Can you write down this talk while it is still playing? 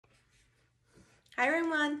Hi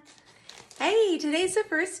everyone. Hey, today's the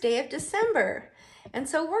first day of December. And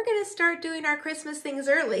so we're going to start doing our Christmas things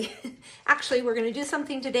early. Actually, we're going to do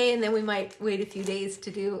something today and then we might wait a few days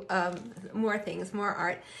to do more things, more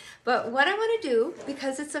art. But what I want to do,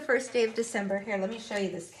 because it's the first day of December, here, let me show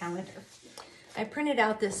you this calendar. I printed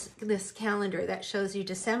out this calendar that shows you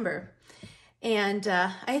December. And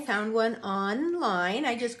I found one online.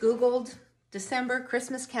 I just Googled December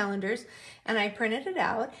Christmas calendars and I printed it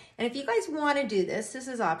out. And if you guys want to do this, this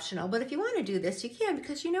is optional, but if you want to do this, you can,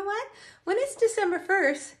 because you know what? When it's December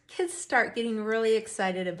 1st, kids start getting really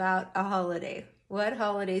excited about a holiday. What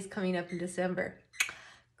holiday's coming up in December?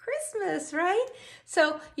 Christmas, right?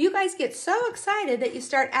 So you guys get so excited that you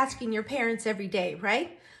start asking your parents every day,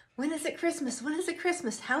 right? When is it Christmas? When is it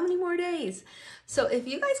Christmas? How many more days? So if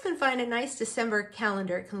you guys can find a nice December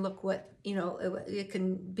calendar, it can look what, you know, it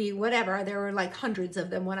can be whatever. There were like hundreds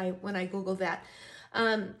of them when I Googled that.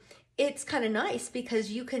 It's kind of nice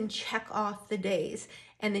because you can check off the days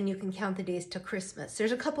and then you can count the days to Christmas.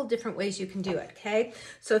 There's a couple different ways you can do it, okay?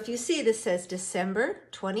 So if you see, this says December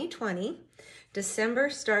 2020. December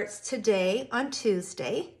starts today on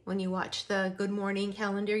Tuesday. When you watch the Good Morning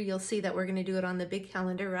calendar, you'll see that we're going to do it on the big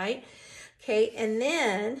calendar, right? Okay, and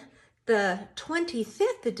then the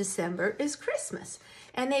 25th of December is Christmas.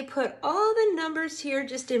 And they put all the numbers here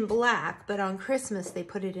just in black, but on Christmas they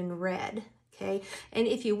put it in red. Okay, and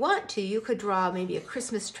if you want to, you could draw maybe a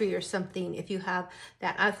Christmas tree or something if you have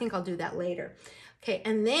that. I think I'll do that later. Okay,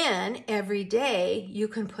 and then every day you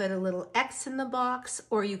can put a little X in the box,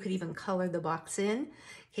 or you could even color the box in.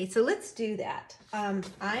 Okay, so let's do that. I'm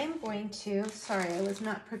going to, sorry, I was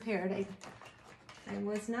not prepared. I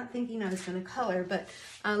was not thinking I was going to color, but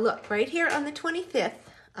look, right here on the 25th,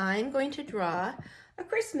 I'm going to draw a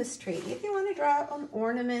Christmas tree. If you want to draw an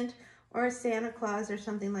ornament or a Santa Claus or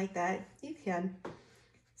something like that, you can.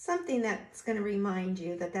 Something that's going to remind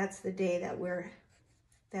you that that's the day that we're,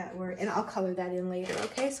 and I'll color that in later,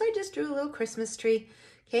 okay? So I just drew a little Christmas tree.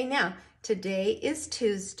 Okay, now, today is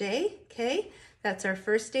Tuesday, okay? That's our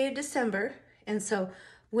first day of December. And so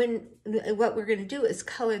what we're gonna do is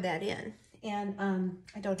color that in. And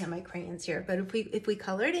I don't have my crayons here, but if we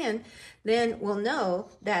color it in, then we'll know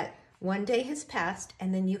that one day has passed,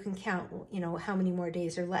 and then you can count, you know, how many more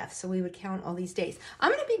days are left. So we would count all these days. I'm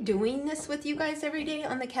going to be doing this with you guys every day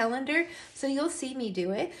on the calendar, so you'll see me do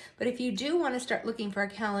it. But if you do want to start looking for a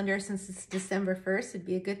calendar, since it's December 1st, it'd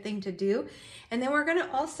be a good thing to do. And then we're going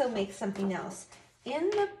to also make something else. In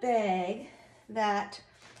the bag that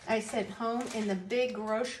I sent home, in the big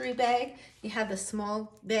grocery bag, you have the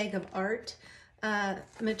small bag of art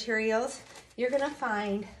materials. You're going to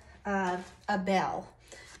find a bell.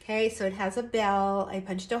 Okay, so it has a bell. I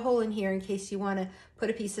punched a hole in here in case you want to put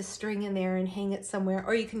a piece of string in there and hang it somewhere,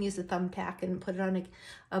 or you can use a thumbtack and put it on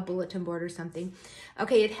a bulletin board or something.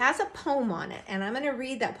 Okay, it has a poem on it, and I'm going to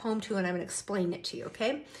read that poem to you, and I'm going to explain it to you,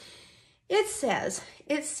 okay? It says,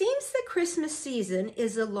 "It seems the Christmas season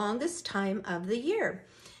is the longest time of the year.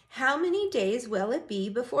 How many days will it be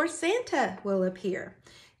before Santa will appear?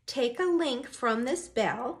 Take a link from this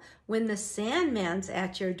bell when the Sandman's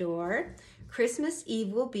at your door. Christmas Eve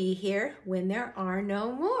will be here when there are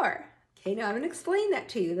no more." Okay, now I'm going to explain that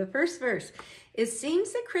to you. The first verse. It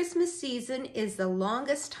seems the Christmas season is the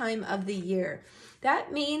longest time of the year.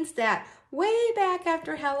 That means that way back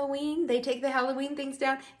after Halloween, they take the Halloween things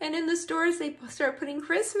down, and in the stores they start putting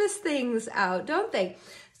Christmas things out, don't they?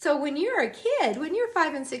 So when you're a kid, when you're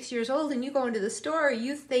 5 and 6 years old and you go into the store,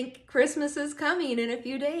 you think Christmas is coming in a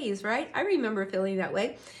few days, right? I remember feeling that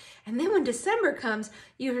way. And then when December comes,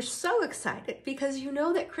 you're so excited because you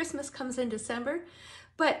know that Christmas comes in December,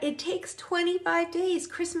 but it takes 25 days.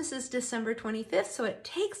 Christmas is December 25th, so it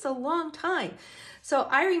takes a long time. So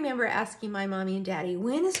I remember asking my mommy and daddy,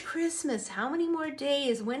 when is Christmas? How many more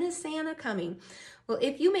days? When is Santa coming? Well,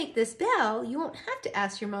 if you make this bell, you won't have to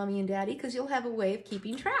ask your mommy and daddy because you'll have a way of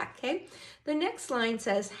keeping track, okay? The next line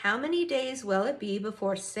says, how many days will it be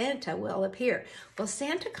before Santa will appear? Well,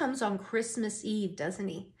 Santa comes on Christmas Eve, doesn't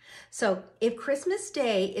he? So if Christmas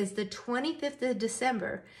Day is the 25th of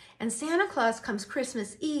December and Santa Claus comes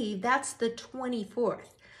Christmas Eve, that's the 24th.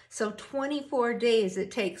 So 24 days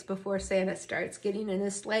it takes before Santa starts getting in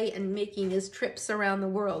his sleigh and making his trips around the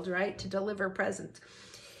world, right, to deliver presents.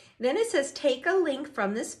 Then it says, take a link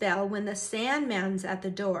from this bell when the Sandman's at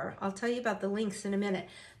the door. I'll tell you about the links in a minute.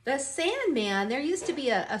 The Sandman, there used to be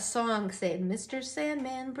a song saying, Mr.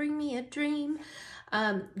 Sandman, bring me a dream.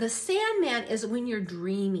 The Sandman is when you're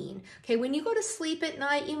dreaming. Okay, when you go to sleep at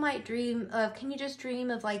night, you might dream of, can you just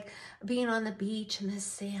dream of like being on the beach and the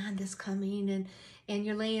sand is coming and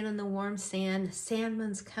you're laying on the warm sand. The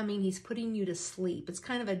Sandman's coming. He's putting you to sleep. It's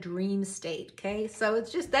kind of a dream state, okay? So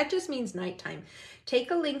that just means nighttime. Take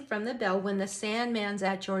a link from the bell when the Sandman's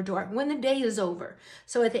at your door, when the day is over.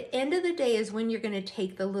 So at the end of the day is when you're going to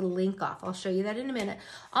take the little link off. I'll show you that in a minute.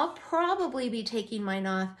 I'll probably be taking mine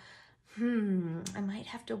off. I might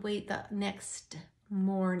have to wait the next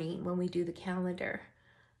morning when we do the calendar.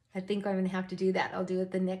 I think I'm going to have to do that. I'll do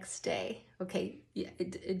it the next day. Okay, yeah,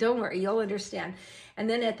 don't worry, you'll understand. And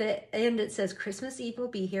then at the end it says Christmas Eve will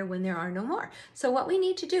be here when there are no more. So what we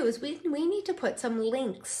need to do is we need to put some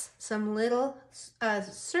links, some little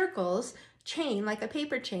circles, chain, like a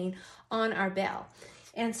paper chain, on our bell.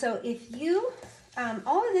 And so if you,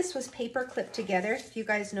 all of this was paper clipped together, if you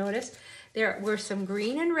guys notice, there were some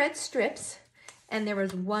green and red strips, and there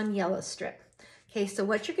was one yellow strip. Okay, so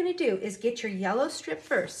what you're gonna do is get your yellow strip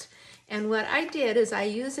first. And what I did is I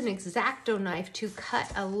used an X-Acto knife to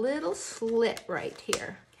cut a little slit right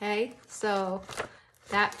here, okay? So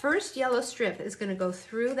that first yellow strip is gonna go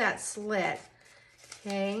through that slit,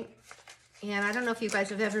 okay? And I don't know if you guys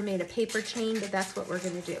have ever made a paper chain, but that's what we're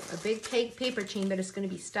gonna do. A big paper chain, but it's gonna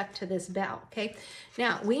be stuck to this bell, okay?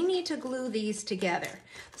 Now, we need to glue these together.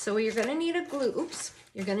 So you're gonna need a glue,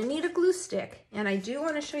 you're gonna need a glue stick. And I do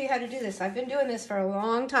wanna show you how to do this. I've been doing this for a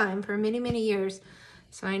long time, for many, many years.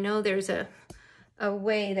 So I know there's a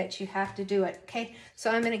way that you have to do it, okay? So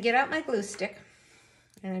I'm gonna get out my glue stick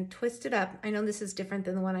and twist it up. I know this is different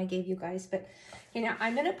than the one I gave you guys, but you know,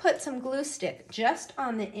 I'm gonna put some glue stick just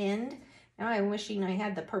on the end. Now I'm wishing I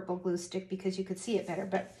had the purple glue stick because you could see it better,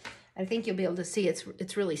 but I think you'll be able to see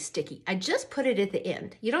it's really sticky. I just put it at the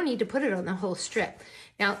end. You don't need to put it on the whole strip.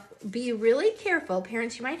 Now, be really careful.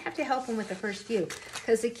 Parents, you might have to help them with the first few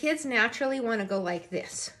because the kids naturally want to go like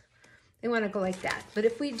this. They want to go like that. But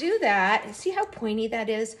if we do that, see how pointy that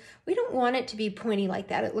is? We don't want it to be pointy like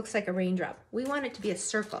that. It looks like a raindrop. We want it to be a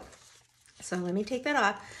circle. So let me take that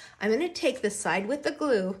off. I'm going to take the side with the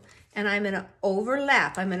glue and I'm going to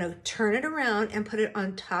overlap. I'm going to turn it around and put it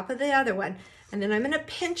on top of the other one. And then I'm going to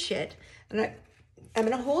pinch it. And I'm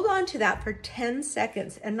going to hold on to that for 10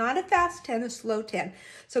 seconds. And not a fast 10, a slow 10.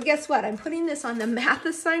 So guess what? I'm putting this on the math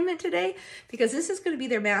assignment today because this is going to be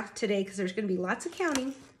their math today because there's going to be lots of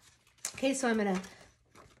counting. Okay, so I'm going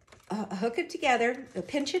to hook it together,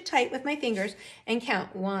 pinch it tight with my fingers, and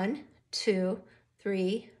count 1, 2,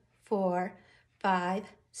 3, 4, 5,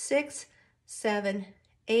 6, 7,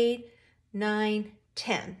 8, 9,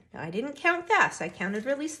 10. Now, I didn't count fast. I counted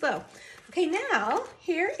really slow. Okay, now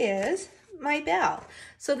here is my bell.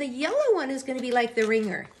 So the yellow one is going to be like the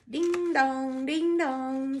ringer. Ding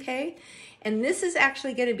dong, okay? And this is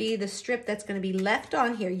actually going to be the strip that's going to be left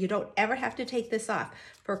on here. You don't ever have to take this off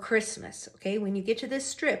for Christmas, okay? When you get to this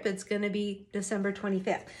strip, it's going to be December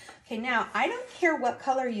 25th. Okay, now I don't care what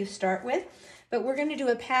color you start with, but we're going to do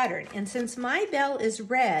a pattern. And since my bell is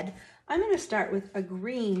red, I'm going to start with a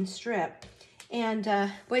green strip. And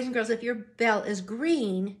boys and girls, if your bell is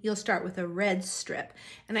green, you'll start with a red strip.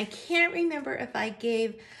 And I can't remember if I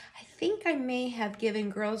think I may have given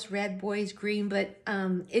girls red, boys green, but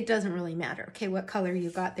it doesn't really matter, okay, what color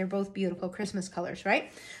you got. They're both beautiful Christmas colors,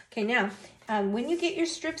 right? Okay, now, when you get your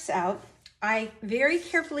strips out, I very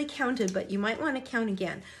carefully counted, but you might want to count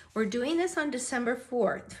again. We're doing this on December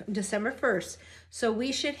 1st, so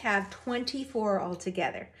we should have 24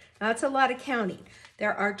 altogether. Now, that's a lot of counting.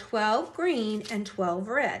 There are 12 green and 12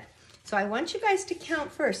 red. So I want you guys to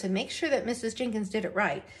count first and make sure that Mrs. Jenkins did it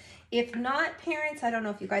right. If not, parents, I don't know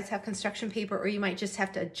if you guys have construction paper or you might just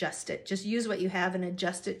have to adjust it. Just use what you have and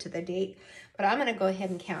adjust it to the date. But I'm going to go ahead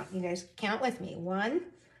and count. You guys count with me. 1,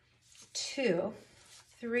 2,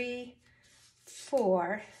 3,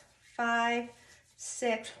 4, 5,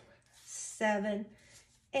 6, 7,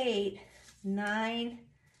 8, 9,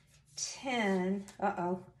 10.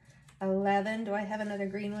 11. Do I have another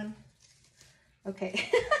green one? Okay.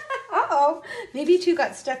 Maybe 2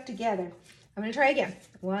 got stuck together. I'm going to try again.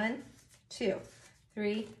 1, 2,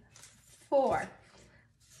 3, 4,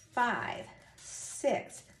 5,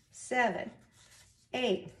 6, 7,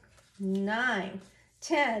 8, 9,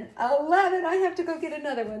 10, 11. I have to go get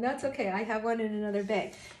another one. That's okay. I have one in another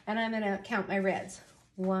bag. And I'm going to count my reds.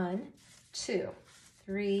 1, 2,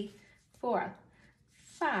 3, 4,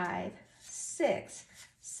 5, 6,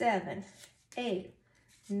 7, 8,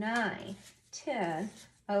 9, 10,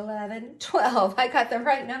 11, 12. I got the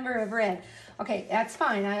right number of red. Okay, that's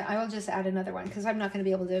fine. I will just add another one because I'm not going to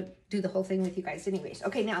be able to do the whole thing with you guys anyways.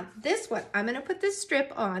 Okay, now this one, I'm going to put this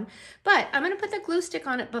strip on, but I'm going to put the glue stick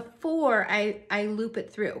on it before I loop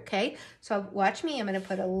it through, okay? So watch me. I'm going to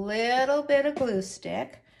put a little bit of glue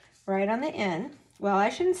stick right on the end, Well, I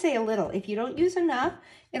shouldn't say a little. If you don't use enough,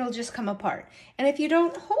 it'll just come apart. And if you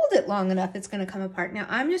don't hold it long enough, it's going to come apart. Now,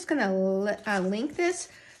 I'm just going to link this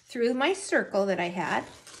through my circle that I had,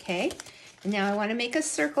 okay? And now I want to make a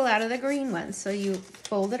circle out of the green one. So you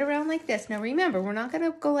fold it around like this. Now, remember, we're not going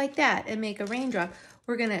to go like that and make a raindrop.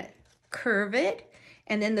 We're going to curve it.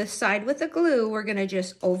 And then the side with the glue, we're going to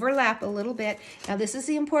just overlap a little bit. Now, this is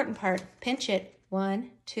the important part. Pinch it.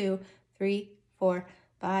 1, 2, 3, 4,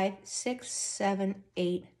 5, 6, 7,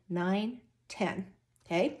 8, 9, 10.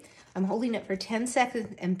 Okay? I'm holding it for 10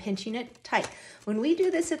 seconds and pinching it tight. When we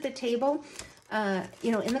do this at the table,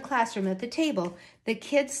 you know, in the classroom at the table,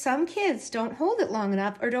 some kids don't hold it long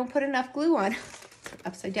enough or don't put enough glue on.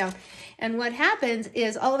 Upside down. And what happens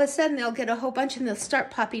is all of a sudden they'll get a whole bunch and they'll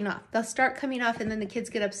start popping off. They'll start coming off and then the kids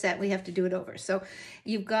get upset. We have to do it over. So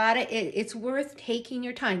you've got to, it's worth taking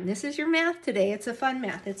your time. This is your math today. It's a fun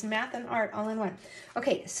math. It's math and art all in one.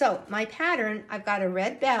 Okay, so my pattern, I've got a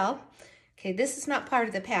red bell. Okay, this is not part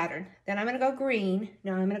of the pattern. Then I'm going to go green.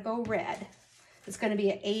 Now I'm going to go red. It's going to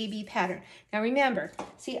be an A-B pattern. Now remember,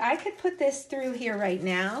 see, I could put this through here right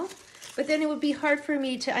now, but then it would be hard for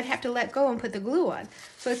me to, I'd have to let go and put the glue on.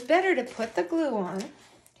 So it's better to put the glue on.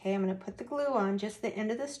 Okay, I'm going to put the glue on, just the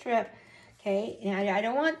end of the strip. Okay, and I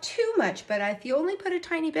don't want too much, but if you only put a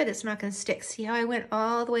tiny bit, it's not going to stick. See how I went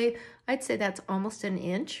all the way? I'd say that's almost an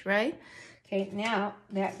inch, right? Okay, now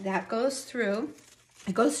that goes through.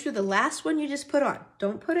 It goes through the last one you just put on.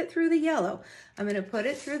 Don't put it through the yellow. I'm going to put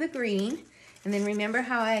it through the green. And then remember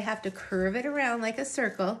how I have to curve it around like a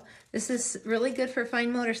circle. This is really good for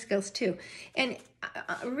fine motor skills too. And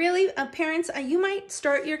really, parents, you might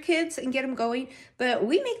start your kids and get them going, but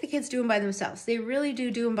we make the kids do them by themselves. They really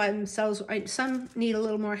do them by themselves. Some need a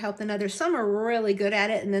little more help than others. Some are really good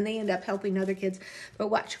at it and then they end up helping other kids. But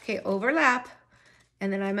watch, okay, overlap.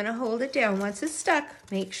 And then I'm going to hold it down. Once it's stuck,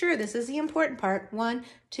 make sure, this is the important part. 1,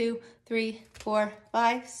 2, 3, 4,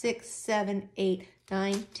 5, 6, 7, 8,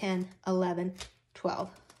 9, 10, 11, 12.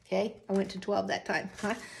 Okay, I went to 12 that time.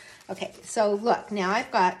 Huh? Okay, so look, now I've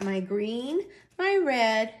got my green, my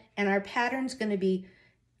red, and our pattern's going to be,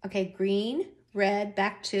 okay, green, red,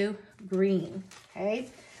 back to green. Okay,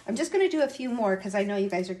 I'm just going to do a few more because I know you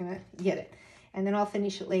guys are going to get it. And then I'll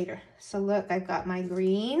finish it later. So look, I've got my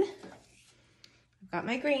green. Got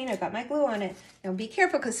my green, I've got my glue on it. Now be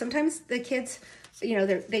careful because sometimes the kids, you know,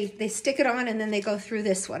 they stick it on and then they go through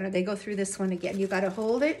this one or they go through this one again. You got to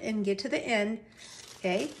hold it and get to the end.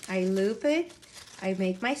 Okay, I loop it, I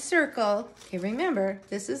make my circle. Okay, remember,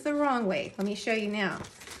 this is the wrong way. Let me show you now.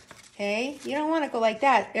 Okay, you don't want to go like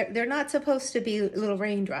that. They're not supposed to be little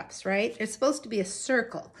raindrops, right? They're supposed to be a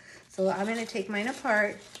circle. So I'm going to take mine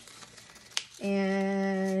apart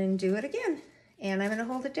and do it again. And I'm going to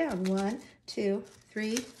hold it down. 1, 2,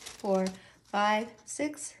 3, 4, 5,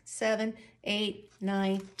 6, 7, 8,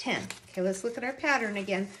 9, 10. Okay, let's look at our pattern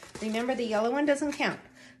again. Remember, the yellow one doesn't count.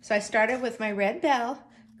 So I started with my red bell,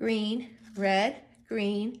 green, red,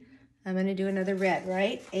 green. I'm going to do another red,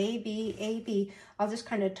 right? A, B, A, B. I'll just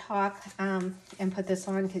kind of talk and put this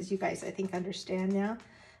on because you guys, I think, understand now.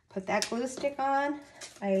 Put that glue stick on.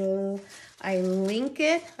 I link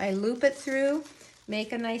it. I loop it through.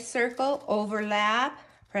 Make a nice circle. Overlap.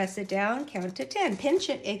 Press it down, count to 10. Pinch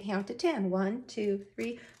it and count to 10. 1, 2,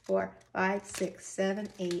 3, 4, 5, 6, 7,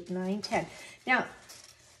 8, 9, 10. Now,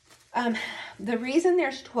 the reason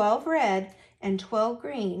there's 12 red and 12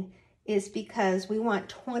 green is because we want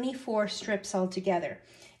 24 strips altogether.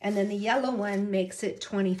 And then the yellow one makes it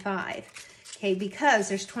 25. Okay, because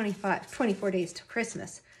there's 24 days to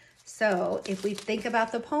Christmas. So if we think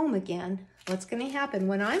about the poem again, what's going to happen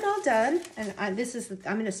when I'm all done, and I'm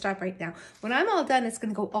going to stop right now. When I'm all done, it's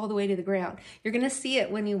going to go all the way to the ground. You're going to see it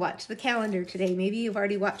when you watch the calendar today. Maybe you've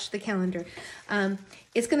already watched the calendar.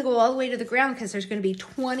 It's going to go all the way to the ground because there's going to be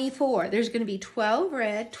 24. There's going to be 12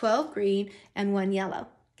 red, 12 green, and 1 yellow.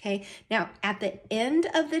 Okay, now at the end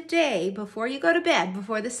of the day, before you go to bed,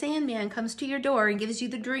 before the Sandman comes to your door and gives you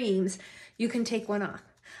the dreams, you can take one off.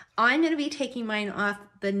 I'm going to be taking mine off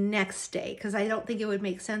the next day because I don't think it would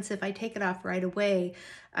make sense if I take it off right away.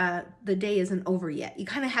 The day isn't over yet. You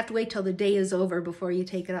kind of have to wait till the day is over before you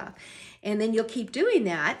take it off. And then you'll keep doing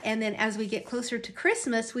that. And then as we get closer to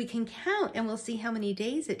Christmas, we can count and we'll see how many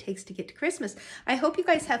days it takes to get to Christmas. I hope you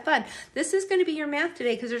guys have fun. This is going to be your math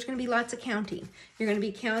today because there's going to be lots of counting. You're going to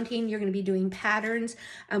be counting. You're going to be doing patterns.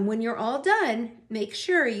 When you're all done, make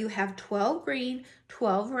sure you have 12 green,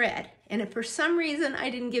 12 red. And if for some reason I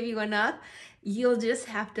didn't give you enough, you'll just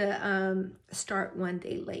have to start one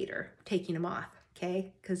day later taking them off.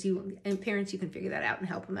 Okay, because parents, you can figure that out and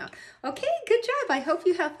help them out. Okay, good job. I hope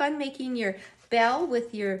you have fun making your bell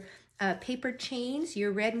with your paper chains,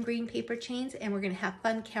 your red and green paper chains, and we're going to have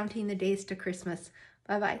fun counting the days to Christmas.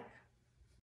 Bye-bye.